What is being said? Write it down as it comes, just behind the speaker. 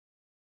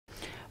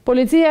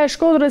Policia e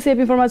Shkodrës jep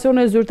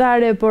informacione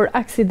zyrtare për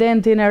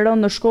aksidentin e rënë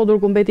në Shkodër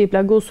ku mbeti i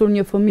plagosur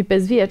një fëmijë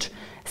 5 vjeç.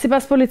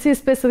 Sipas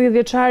policisë, 50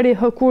 vjeçari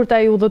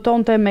hëkurta i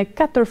udhëtonte me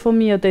 4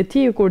 fëmijët e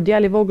tij kur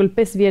djali i vogël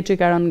 5 vjeç i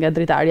ka rënë nga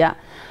dritarja.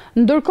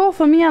 Ndërkohë,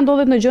 fëmia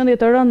ndodhet në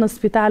gjendje të rënë në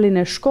spitalin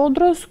e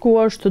Shkodrës,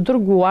 ku është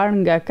dërguar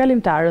nga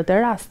kalimtarët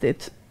e rastit.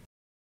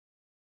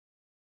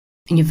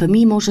 Një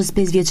fëmijë moshës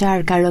 5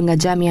 vjeçar ka rënë nga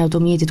xhami i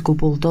automjetit ku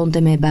pulltonte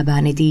me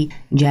baban e tij.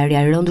 Ngjarja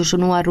e rëndu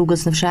shënua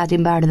rrugës në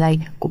fshatin Bardhaj,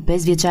 ku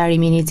 5 vjeçari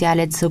me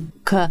inicialet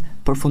SK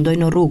përfundoi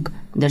në rrugë,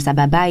 ndërsa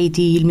babai i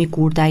tij Ilmi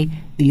Kurtaj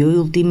vijoi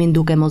udhëtimin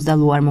duke mos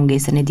dalluar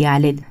mungesën e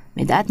djalit.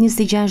 Me datë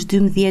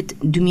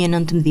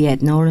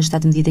 26/12/2019 në orën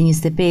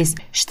 17:25,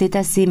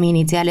 shtetasi me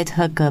inicialet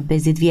HK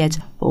 50 vjeç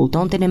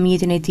udhëtonte në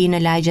mjetin e tij në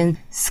lagjen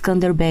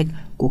Skënderbeg,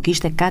 ku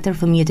kishte 4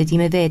 fëmijët e tij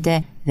me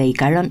vete dhe i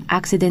ka rënë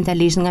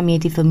aksidentalisht nga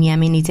mjeti fëmia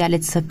me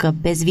inicialet SK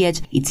 5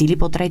 vjeç, i cili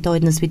po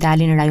trajtohet në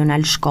spitalin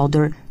rajonal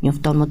Shkodër,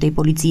 njofton më tej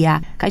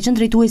policia. Ka qenë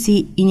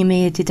drejtuesi i një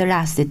mjeti të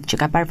rastit që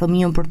ka parë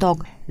fëmijën për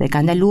tokë dhe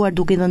ka ndaluar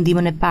duke dhënë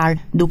ndihmën e parë,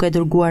 duke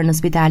dërguar në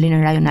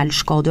spitalin rajonal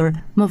Shkodër.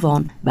 Më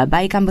vonë,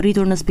 babai ka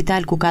mbërritur në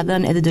spital ku ka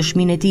dhënë edhe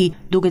dëshminë e tij,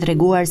 duke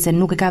treguar se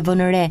nuk e ka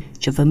vënë re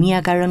që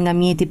fëmia ka rënë nga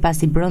mjeti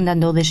pasi brenda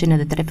ndodheshin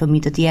edhe 3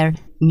 fëmijë të tjerë.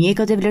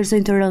 Mjekët e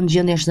vlerësojnë të rënd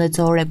gjendjen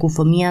shëndetësore ku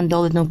fëmia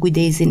ndodhet në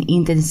kujdesin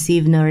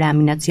intensiv në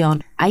reanimacion.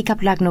 Ai ka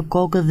plak në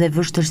kokë dhe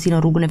vështirësi në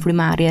rrugën e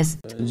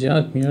frymarrjes. Gjendja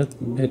e mirë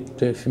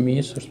e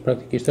fëmijës është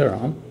praktikisht e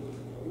rënd,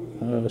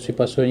 si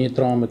pasojë një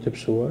traume të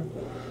psuar.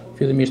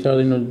 Fillimisht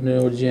ardhi në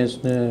urgjencë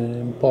në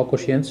pa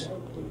koshiencë,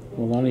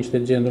 domethënë ishte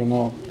gjendur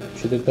nga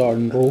qytetar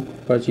në rrugë,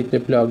 paraqitet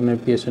e plak në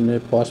pjesën e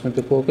pasme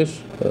të kokës,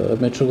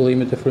 me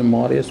çrregullime të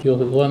frymarrjes. Jo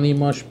dhënë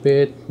më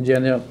shpejt,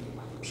 gjendja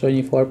pasoi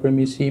një farë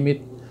përmirësimit.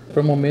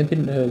 Për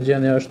momentin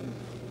gjendja është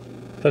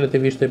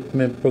relativisht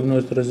me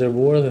prognozë të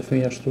rezervuar dhe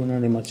fëmia është në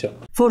reanimacion.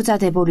 Forcat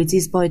e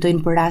policisë po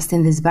hetojnë për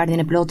rastin dhe zbardhjen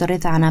e plotë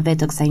rreth anave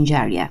të kësaj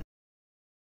ngjarje.